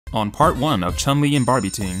on part 1 of Chun-Li and Barbie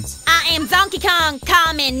Tingz. I am Donkey Kong,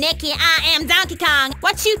 call me Nicki, I am Donkey Kong.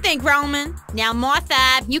 What you think, Roman? Now,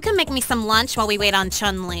 Martha, you can make me some lunch while we wait on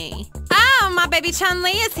Chun-Li. Oh, my baby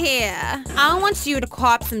Chun-Li is here. I want you to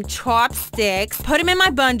carve some chopsticks, put them in my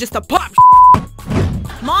bun just to pop.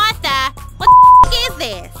 Martha, what the is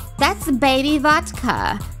this? That's baby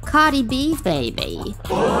vodka. Cardi B, baby.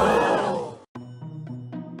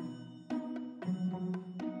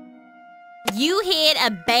 You hid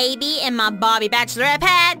a baby in my Barbie bachelorette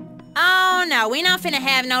pad? Oh no, we not finna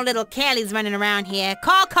have no little Kellys running around here.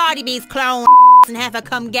 Call Cardi B's clone and have her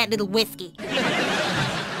come get little whiskey.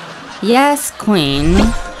 Yes, queen.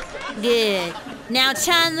 Good. Now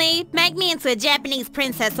Chun-Li, make me into a Japanese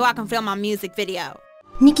princess so I can film my music video.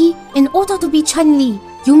 Nicki, in order to be Chun-Li,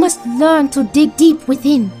 you must learn to dig deep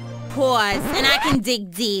within. Pause, and I can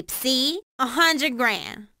dig deep, see? 100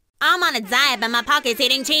 grand. I'm on a diet, but my pocket's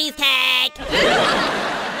eating cheesecake.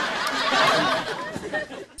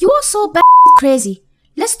 You are so crazy.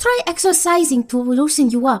 Let's try exercising to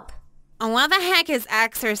loosen you up. And what the heck is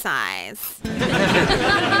exercise?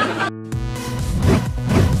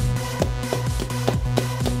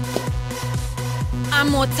 I'm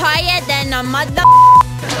more tired than a mother.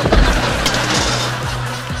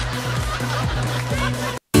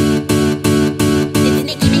 It's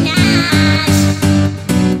Nicki Minaj.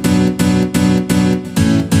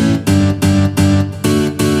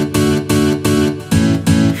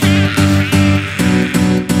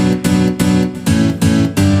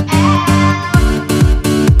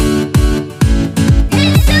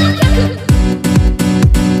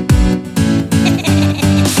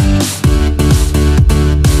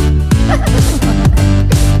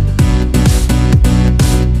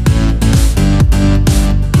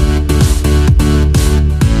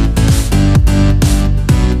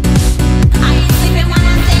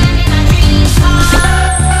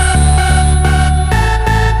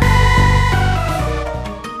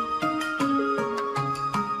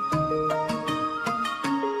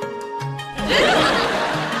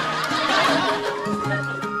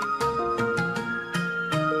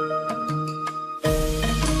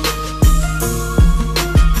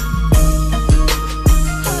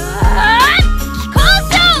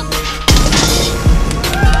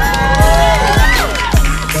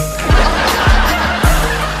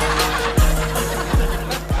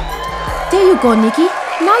 Go, Nicki.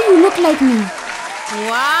 Now you look like me.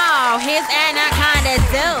 Wow, here's Anaconda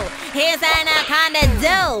do. Here's Anaconda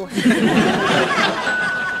do.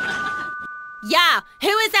 Yo,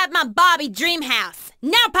 who is at my Barbie dream house?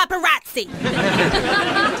 No paparazzi.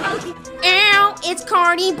 Ow, it's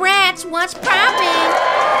Cardi Brats. What's poppin'?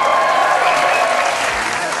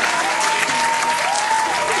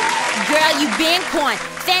 Girl, you been corn.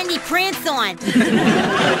 Fendi prints on.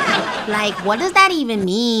 Like, what does that even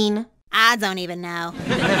mean? I don't even know.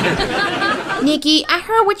 Nicki, I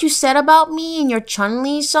heard what you said about me in your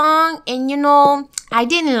Chun-Li song, and you know, I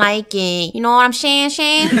didn't like it. You know what I'm saying,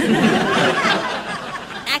 Shane?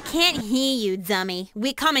 I can't hear you, dummy.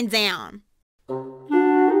 We coming down.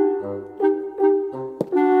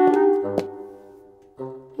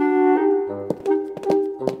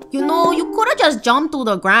 You know, you could've just jumped to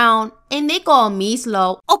the ground, and they call me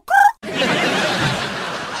slow. Okay.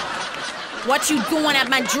 What you doing at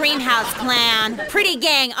my dream house, clown? Pretty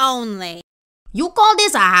gang only. You call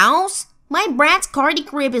this a house? My Brat's Cardi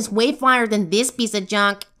crib is way flyer than this piece of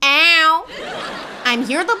junk. Ow! I'm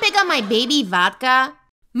here to pick up my baby vodka.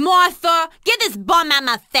 Martha, get this bum out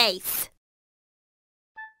my face.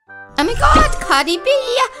 Oh my god, Cardi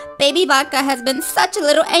B! Baby vodka has been such a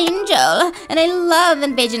little angel, and I love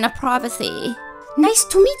Invasion of Privacy. Nice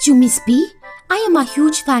to meet you, Miss B. I am a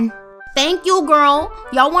huge fan. Thank you, girl.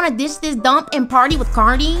 Y'all wanna ditch this dump and party with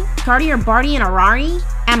Cardi? Cardi or Barty and a Rari?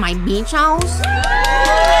 At my beach house?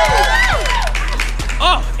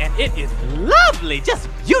 Oh, and it is lovely, just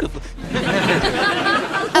beautiful.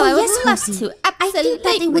 Oh, I would yes, love Lucy. to. I think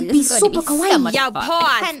that it would be super kawaii. Yo,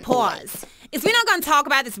 pause. Is we not gonna talk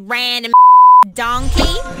about this random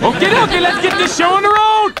donkey? Okay, let's get this show on the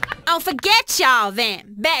road. Oh, forget y'all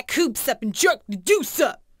then. Back coops up and jerk the deuce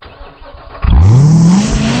up.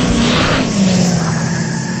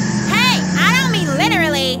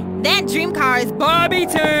 Literally, that dream car is Barbie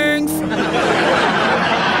Tingz.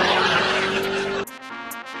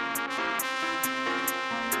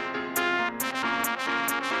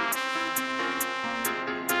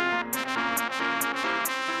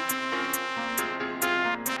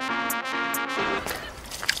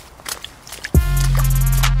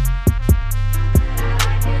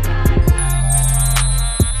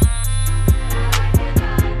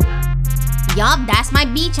 Yup, that's my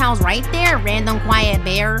beach house right there, random quiet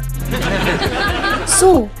bear.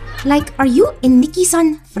 So, like, are you and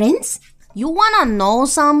Nicki-san friends? You wanna know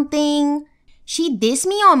something? She dissed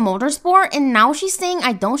me on Motorsport and now she's saying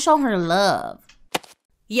I don't show her love.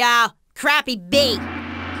 Yo, crappy B.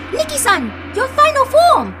 Nicki-san, your final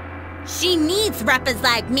form! She needs rappers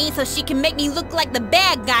like me so she can make me look like the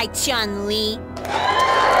bad guy Chun-Li.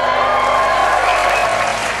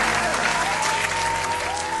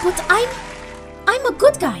 But I'm a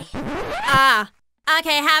good guy.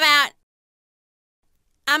 Okay, how about...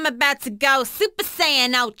 I'm about to go Super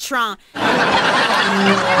Saiyan Ultron.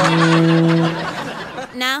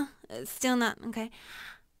 No? Still not, okay.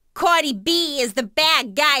 Cardi B is the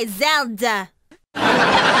bad guy Zelda.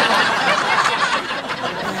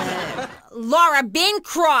 Laura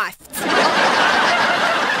Bancroft.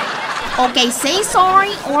 Okay, say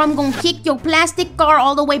sorry or I'm gonna kick your plastic car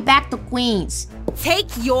all the way back to Queens. Take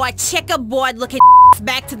your checkerboard looking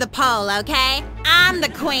back to the pole, okay? I'm the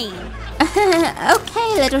queen.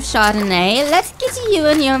 Okay, little Chardonnay, let's get to you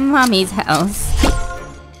and your mommy's house.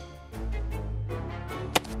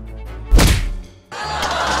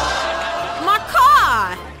 My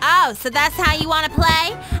car! Oh, so that's how you want to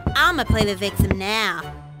play? I'ma play the victim now.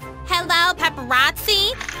 Hello,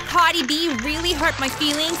 paparazzi? Cardi B really hurt my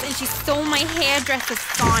feelings and she stole my hairdresser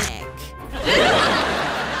Sonic.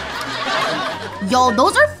 Yo,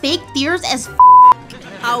 those are fake tears as f.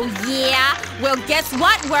 Oh yeah? Well, guess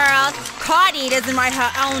what, world? Cardi doesn't write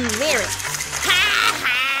her own lyrics. Ha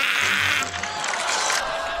ha!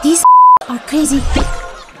 These are crazy.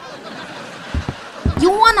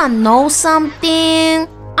 You wanna know something?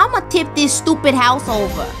 I'ma tip this stupid house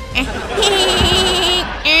over.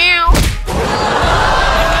 Ow.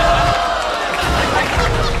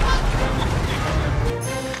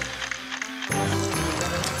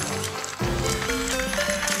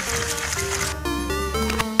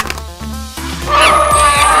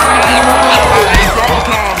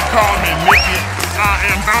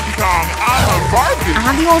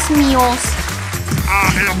 Adios, míos. I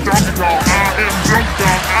am Donkey Kong, I am Donkey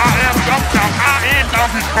Kong, I am Donkey Kong, I am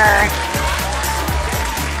Donkey Kong.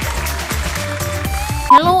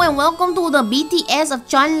 Hello and welcome to the BTS of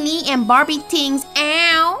Chun-Li and Barbie Tingz.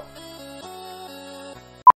 Ow!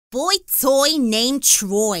 Boy toy named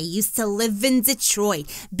Troy used to live in Detroit.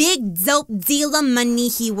 Big dope dealer money,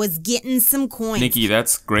 he was getting some coins. Nicki,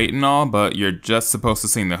 that's great and all, but you're just supposed to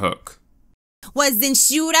sing the hook. Was in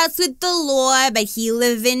shootouts with the law, but he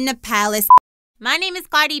lived in a palace. My name is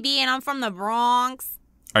Cardi B and I'm from the Bronx.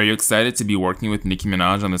 Are you excited to be working with Nicki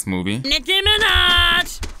Minaj on this movie? Nicki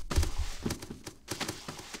Minaj!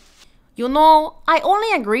 You know, I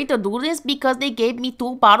only agreed to do this because they gave me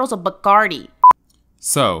 2 bottles of Bacardi.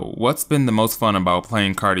 So, what's been the most fun about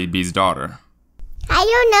playing Cardi B's daughter? I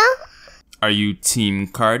don't know. Are you Team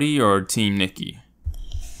Cardi or Team Nicki?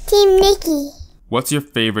 Team Nicki. What's your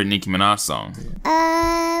favorite Nicki Minaj song?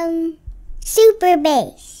 Super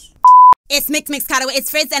bass. It's mix cotto, it's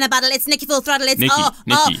Fritz and a bottle, it's Nicki full throttle, it's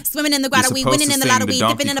Nicki, swimming in the grotto, we winning in the lotto, we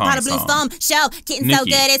dipping in a pot of blue foam, show, getting so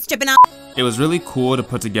good, it's tripping out. It was really cool to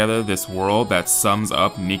put together this world that sums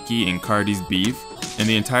up Nicki and Cardi's beef and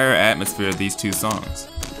the entire atmosphere of these 2 songs.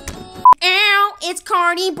 Ow, it's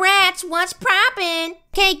Cardi Brats, what's poppin'?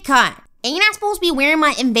 Okay, cut. Ain't I supposed to be wearing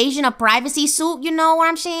my invasion of privacy suit, you know what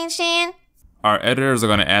I'm saying, Shan? Our editors are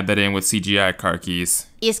gonna add that in with CGI car keys.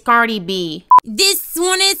 It's Cardi B. This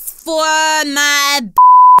one is for my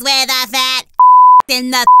with a fat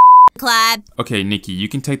in the club. Okay, Nicki, you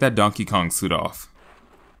can take that Donkey Kong suit off.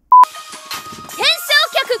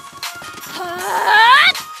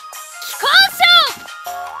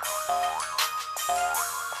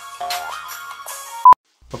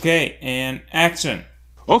 Okay, and action.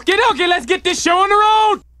 Okay, let's get this show on the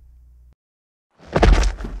road.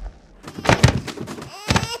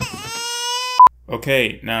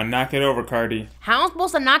 Okay, now knock it over, Cardi. How am I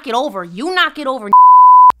supposed to knock it over? You knock it over.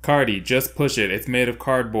 Cardi, just push it. It's made of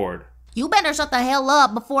cardboard. You better shut the hell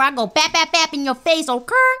up before I go bap bap bap in your face,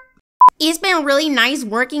 okay? It's been really nice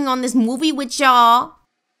working on this movie with y'all.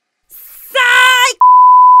 Psych!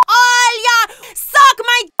 All y'all suck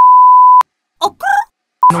my okay?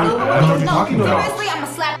 No, seriously, I'ma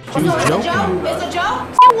slap. So it's a joke? It's a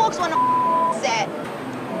joke? He walks on the set.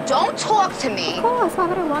 Don't talk to me. Of course, why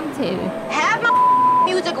would I want to? Have my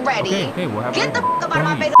music ready. Okay, we'll have Get the Don't out of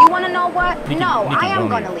my leave. face. You wanna know what? Nicki, No, Nicki, I am don't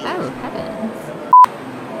gonna leave. leave. Oh, heavens.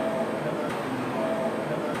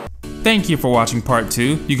 Thank you for watching part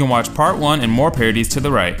 2. You can watch part 1 and more parodies to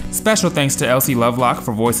the right. Special thanks to Elsie Lovelock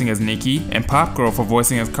for voicing as Nicki and Pop Girl for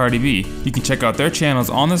voicing as Cardi B. You can check out their channels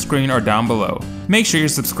on the screen or down below. Make sure you're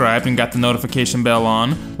subscribed and got the notification bell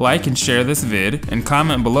on, like and share this vid, and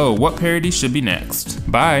comment below what parodies should be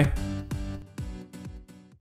next. Bye!